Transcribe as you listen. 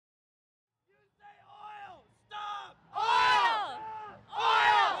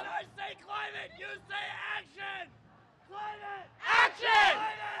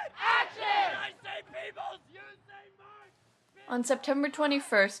On September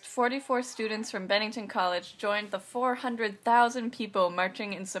 21st, 44 students from Bennington College joined the 400,000 people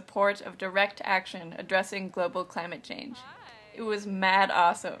marching in support of direct action addressing global climate change. It was mad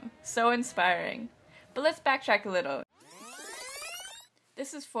awesome, so inspiring. But let's backtrack a little.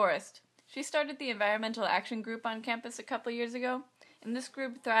 This is Forrest. She started the Environmental Action Group on campus a couple years ago, and this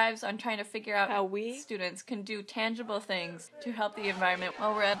group thrives on trying to figure out how we students can do tangible things to help the environment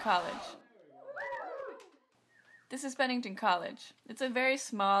while we're at college. This is Bennington College. It's a very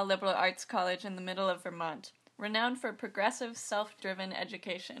small liberal arts college in the middle of Vermont, renowned for progressive, self-driven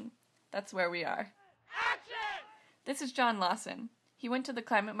education. That's where we are. Action! This is John Lawson. He went to the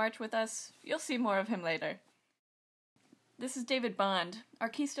climate march with us. You'll see more of him later. This is David Bond, our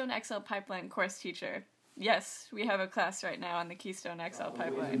Keystone XL Pipeline course teacher. Yes, we have a class right now on the Keystone XL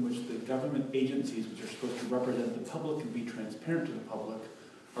Pipeline. Ways in which the government agencies, which are supposed to represent the public and be transparent to the public,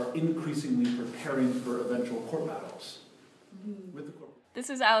 are increasingly preparing for eventual court battles with the court. This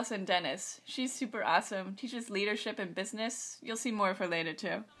is Allison Dennis. She's super awesome, teaches leadership and business. You'll see more of her later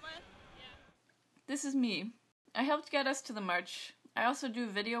too. This is me. I helped get us to the march. I also do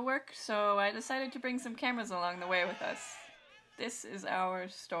video work, so I decided to bring some cameras along the way with us. This is our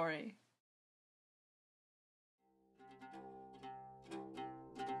story.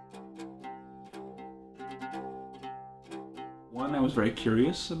 One, I was very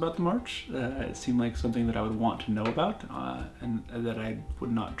curious about the march. It seemed like something that I would want to know about, and that I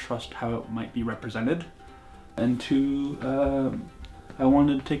would not trust how it might be represented. And two, I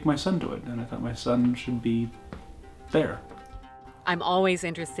wanted to take my son to it, and I thought my son should be there. I'm always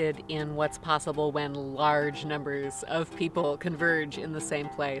interested in what's possible when large numbers of people converge in the same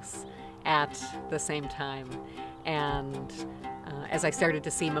place at the same time. And as I started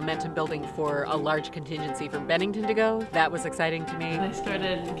to see momentum building for a large contingency from Bennington to go, that was exciting to me. I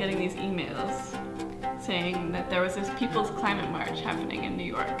started getting these emails saying that there was this People's Climate March happening in New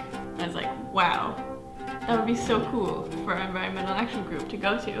York. I was like, wow, that would be so cool for our environmental action group to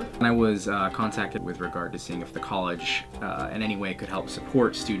go to. And I was contacted with regard to seeing if the college in any way could help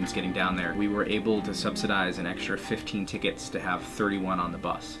support students getting down there. We were able to subsidize an extra 15 tickets to have 31 on the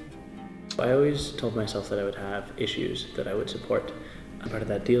bus. I always told myself that I would have issues that I would support. And part of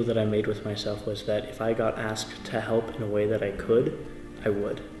that deal that I made with myself was that if I got asked to help in a way that I could, I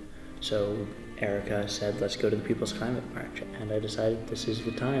would. So Erika said, let's go to the People's Climate March. And I decided this is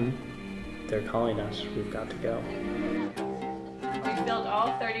the time. They're calling us, we've got to go. We've built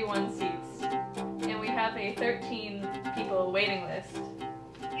all 31 seats, and we have a 13 people waiting list.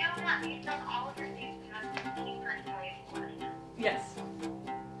 You know what, you've done all of your seats, you have 15 person waiting list. Yes.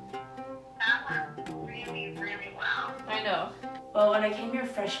 That went really, really well. I know. Well, when I came here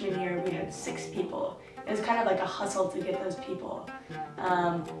freshman year, we had 6 people. It was kind of like a hustle to get those people.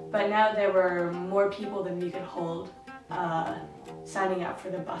 But now there were more people than we could hold signing up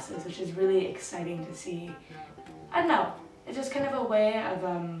for the buses, which is really exciting to see. I don't know, it's just kind of a way of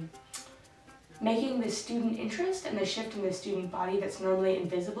making the student interest and the shift in the student body that's normally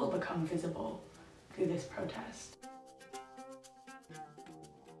invisible become visible through this protest.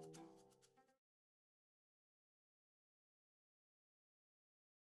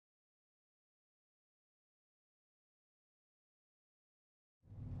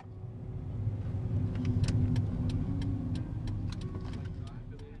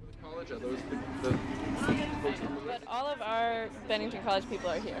 Are those the But all of our Bennington College people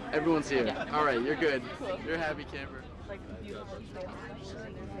are here. Everyone's here. Yeah. All right, you're good. Cool. You're a happy camper.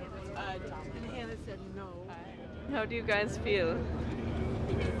 How do you guys feel?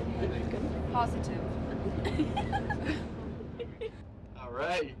 Positive. All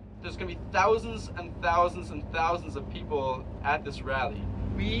right. There's going to be thousands and thousands and thousands of people at this rally.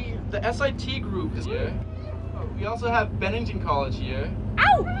 The SIT group is here. We also have Bennington College here.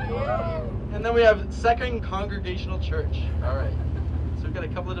 Ow! And then we have Second Congregational Church. All right. So we've got a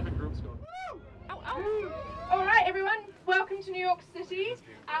couple of different groups going. Ow, ow. All right, everyone. Welcome to New York City.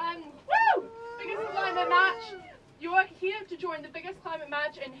 Woo! Biggest climate march. You are here to join the biggest climate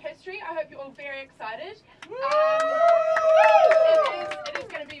march in history. I hope you're all very excited. It is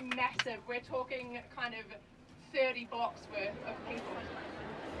going to be massive. We're talking kind of 30 blocks worth of people.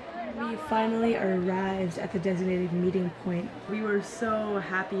 We finally arrived at the designated meeting point. We were so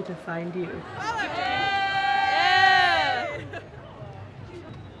happy to find you. What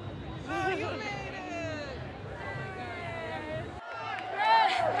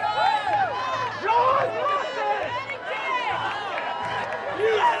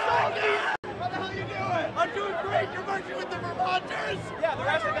the hell are you doing? I'm doing great. You're marching with the Vermonters. Yeah, the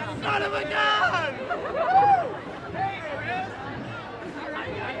rest of them. Son of a gun! Hey, there it is.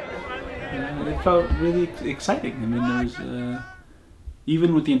 it felt really exciting. I mean, there was,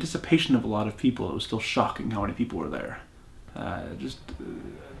 even with the anticipation of a lot of people, it was still shocking how many people were there. Just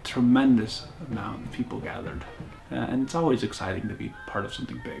a tremendous amount of people gathered. And it's always exciting to be part of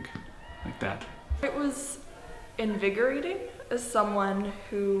something big like that. It was invigorating as someone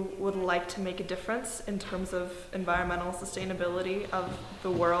who would like to make a difference in terms of environmental sustainability of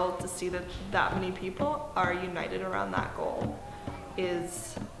the world. To see that that many people are united around that goal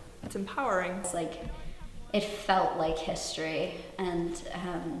it's empowering. It's like, it felt like history, and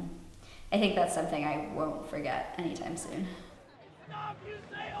I think that's something I won't forget anytime soon. Stop, you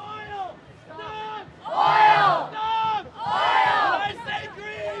say oil! Stop! Oil! Stop! Oil! When I say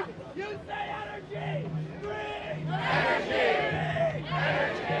green, you say energy! Green! Energy! Green!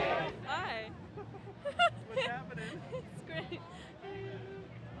 Energy! Hi. What's happening? It's great.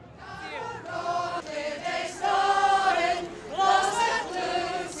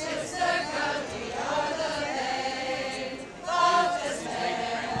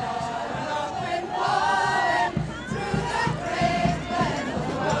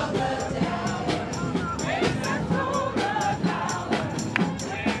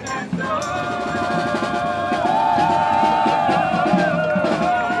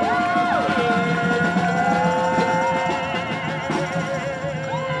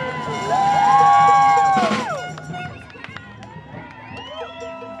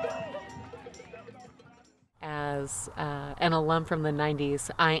 As an alum from the 90s,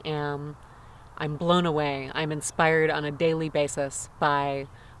 I'm blown away. I'm inspired on a daily basis by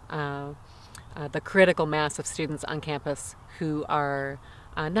the critical mass of students on campus who are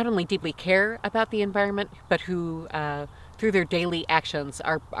not only deeply care about the environment, but who through their daily actions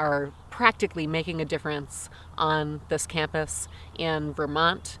are practically making a difference on this campus in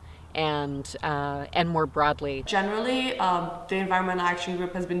Vermont and more broadly. Generally, the Environmental Action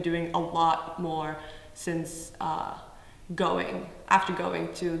Group has been doing a lot more since after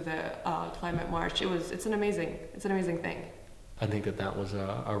going to the climate march. It's an amazing thing. I think that was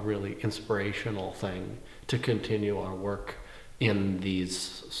a really inspirational thing to continue our work in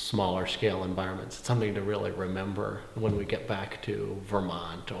these smaller scale environments. It's something to really remember when we get back to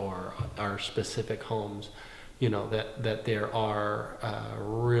Vermont or our specific homes, you know, that there are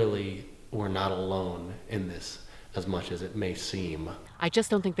really, we're not alone in this as much as it may seem. I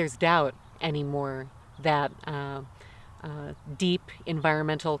just don't think there's doubt anymore that deep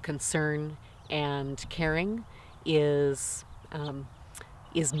environmental concern and caring is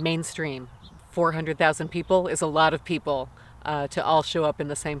mainstream. 400,000 people is a lot of people to all show up in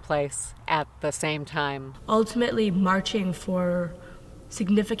the same place at the same time. Ultimately, marching for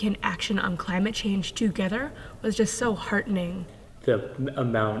significant action on climate change together was just so heartening. The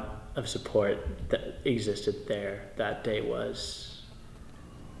amount of support that existed there that day was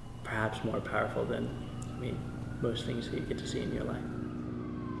perhaps more powerful than, most things that you get to see in your life.